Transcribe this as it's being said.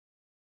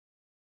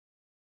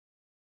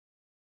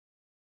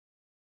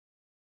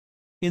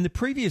In the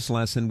previous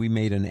lesson, we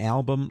made an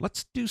album.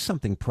 Let's do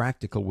something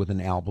practical with an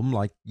album,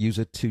 like use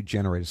it to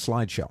generate a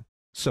slideshow.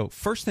 So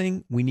first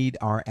thing, we need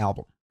our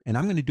album. And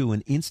I'm going to do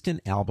an instant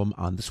album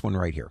on this one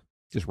right here.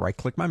 Just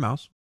right-click my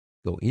mouse,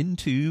 go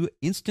into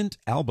Instant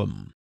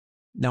Album.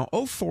 Now,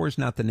 04 is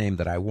not the name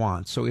that I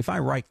want, so if I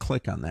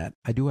right-click on that,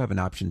 I do have an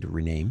option to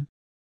rename,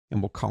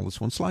 and we'll call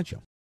this one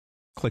Slideshow.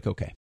 Click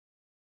OK.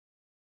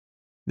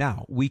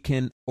 Now, we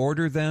can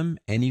order them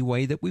any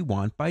way that we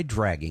want by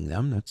dragging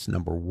them. That's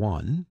number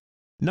one.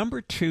 Number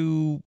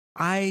two,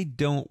 I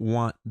don't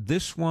want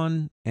this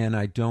one, and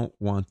I don't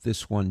want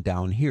this one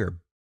down here.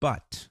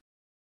 But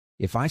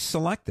if I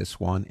select this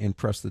one and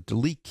press the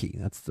Delete key,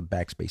 that's the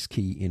backspace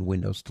key in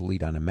Windows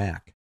Delete on a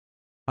Mac,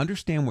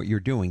 understand what you're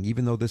doing,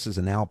 even though this is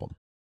an album.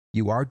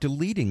 You are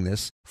deleting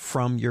this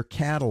from your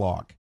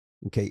catalog.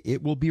 Okay,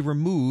 it will be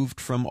removed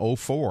from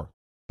 04,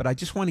 but I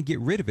just want to get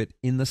rid of it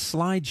in the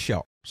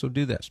slideshow. So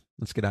do this.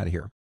 Let's get out of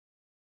here.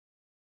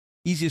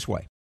 Easiest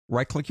way,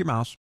 right-click your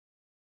mouse,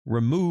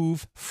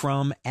 remove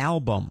from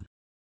album,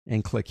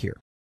 and click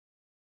here.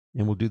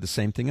 And we'll do the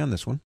same thing on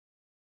this one.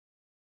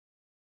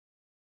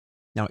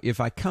 Now, if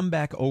I come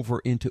back over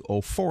into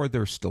 04,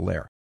 they're still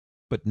there,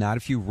 but not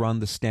if you run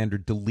the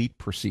standard delete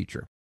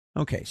procedure.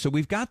 Okay, so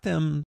we've got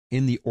them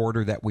in the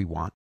order that we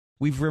want.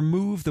 We've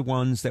removed the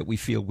ones that we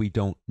feel we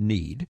don't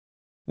need.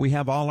 We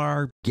have all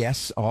our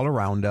guests all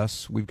around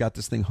us. We've got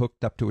this thing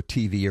hooked up to a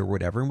TV or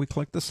whatever, and we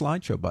click the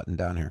slideshow button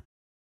down here.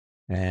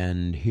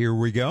 And here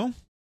we go.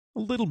 A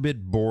little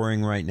bit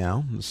boring right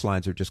now. The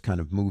slides are just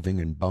kind of moving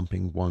and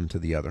bumping one to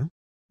the other.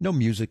 No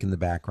music in the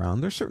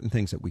background. There's certain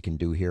things that we can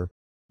do here.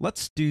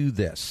 Let's do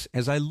this.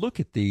 As I look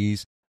at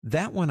these,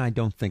 that one I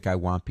don't think I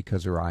want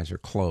because her eyes are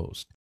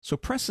closed. So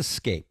press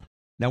Escape.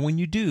 Now, when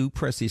you do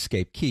press the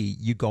Escape key,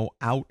 you go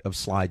out of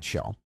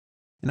Slideshow.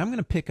 And I'm going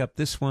to pick up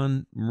this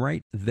one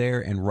right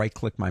there and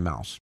right-click my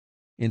mouse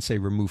and say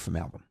Remove from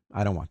Album.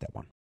 I don't want that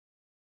one.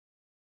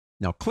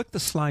 Now, click the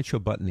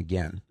Slideshow button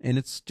again, and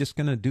it's just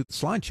going to do the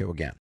slideshow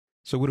again.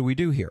 So what do we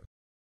do here?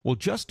 Well,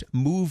 just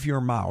move your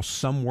mouse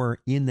somewhere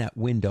in that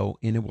window,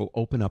 and it will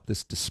open up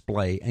this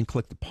display, and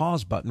click the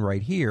pause button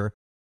right here,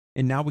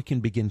 and now we can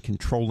begin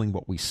controlling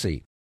what we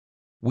see.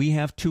 We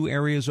have two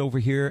areas over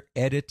here,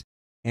 Edit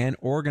and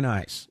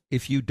Organize.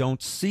 If you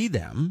don't see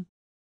them,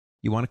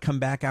 you want to come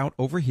back out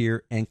over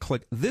here and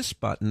click this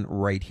button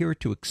right here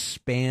to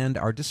expand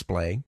our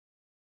display,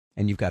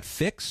 and you've got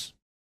Fix,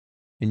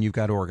 and you've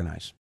got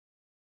Organize.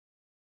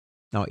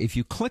 Now, if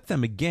you click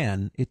them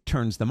again, it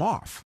turns them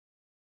off.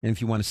 And if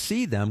you want to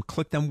see them,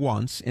 click them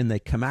once and they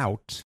come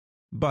out,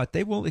 but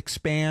they will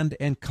expand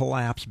and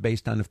collapse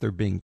based on if they're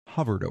being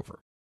hovered over.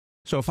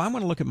 So if I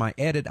want to look at my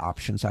edit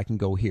options, I can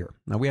go here.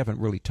 Now, we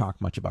haven't really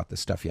talked much about this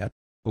stuff yet,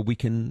 but we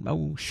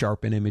can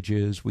sharpen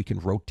images, we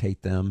can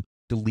rotate them,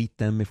 delete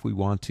them if we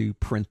want to,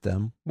 print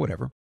them,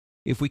 whatever.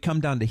 If we come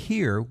down to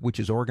here, which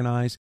is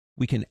Organize,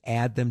 we can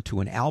add them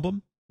to an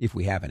album if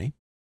we have any,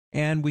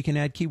 and we can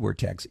add keyword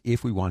tags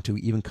if we want to,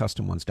 even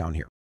custom ones down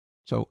here.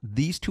 So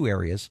these two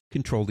areas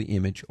control the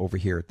image over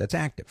here that's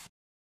active.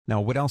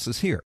 Now, what else is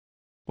here?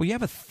 Well, you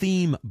have a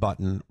theme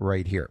button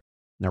right here.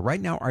 Now,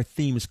 right now, our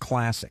theme is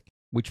classic,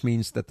 which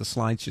means that the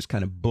slides just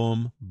kind of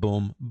boom,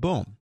 boom,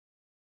 boom.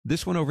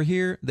 This one over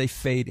here, they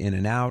fade in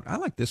and out. I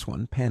like this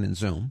one, pan and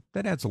zoom.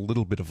 That adds a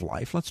little bit of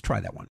life. Let's try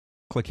that one.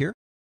 Click here.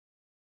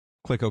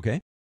 Click OK.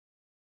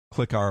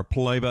 Click our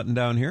play button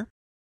down here.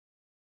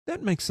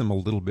 That makes them a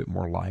little bit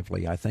more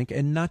lively, I think,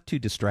 and not too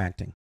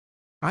distracting.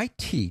 I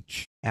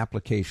teach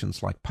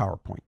applications like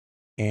PowerPoint,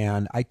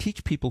 and I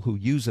teach people who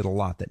use it a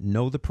lot that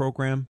know the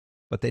program,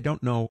 but they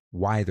don't know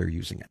why they're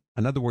using it.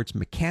 In other words,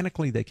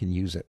 mechanically they can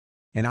use it.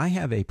 And I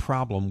have a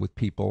problem with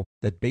people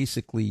that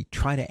basically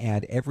try to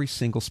add every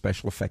single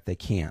special effect they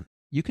can.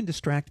 You can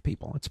distract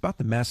people. It's about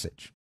the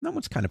message. That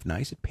one's kind of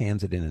nice. It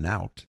pans it in and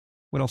out.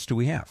 What else do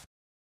we have?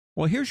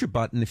 Well, here's your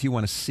button if you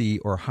want to see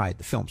or hide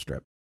the film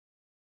strip.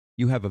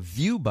 You have a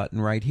View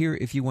button right here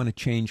if you want to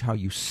change how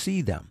you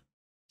see them,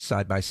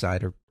 side by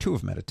side or two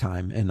of them at a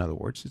time. In other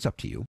words, it's up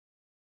to you.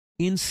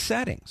 In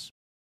Settings,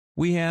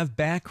 we have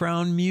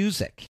background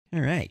music.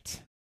 All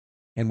right.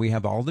 And we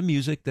have all the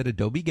music that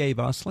Adobe gave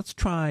us. Let's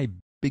try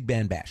Big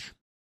Band Bash.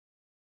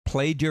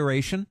 Play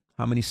duration,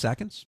 how many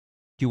seconds?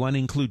 Do you want to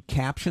include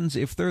captions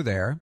if they're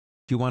there?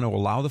 Do you want to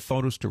allow the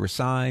photos to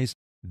resize,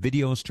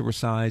 videos to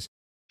resize,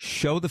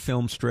 show the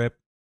film strip,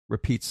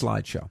 repeat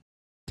slideshow?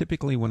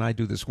 Typically, when I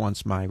do this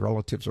once, my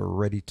relatives are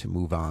ready to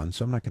move on,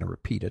 so I'm not going to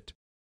repeat it.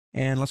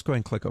 And let's go ahead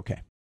and click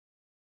OK.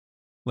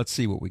 Let's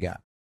see what we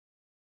got.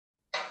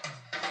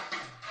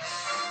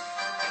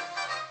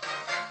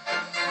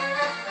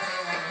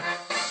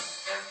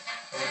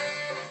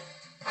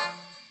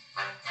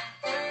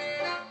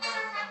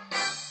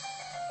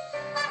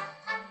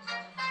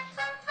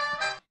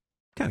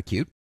 Kind of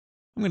cute.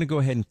 I'm going to go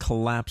ahead and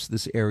collapse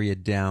this area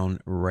down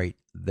right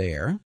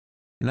there.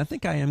 And I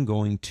think I am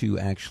going to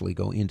actually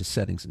go into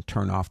Settings and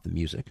turn off the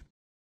music.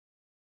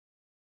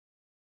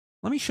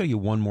 Let me show you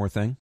one more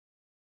thing.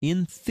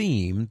 In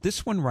Theme,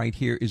 this one right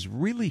here is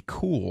really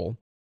cool.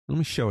 Let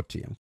me show it to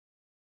you.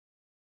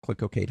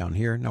 Click OK down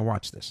here. Now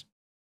watch this.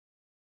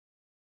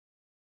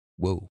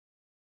 Whoa.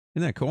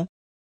 Isn't that cool?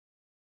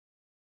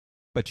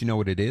 But you know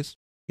what it is?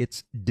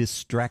 It's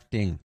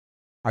distracting.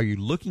 Are you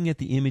looking at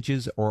the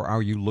images or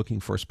are you looking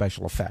for a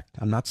special effect?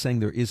 I'm not saying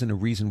there isn't a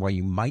reason why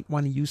you might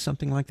want to use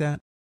something like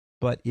that,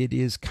 but it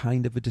is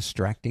kind of a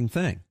distracting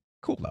thing.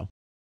 Cool, though.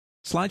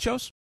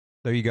 Slideshows?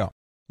 There you go.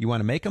 You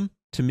want to make them?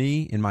 To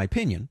me, in my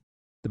opinion,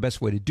 the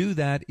best way to do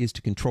that is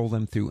to control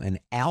them through an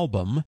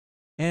album.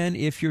 And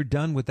if you're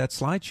done with that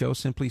slideshow,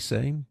 simply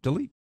say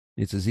delete.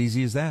 It's as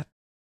easy as that.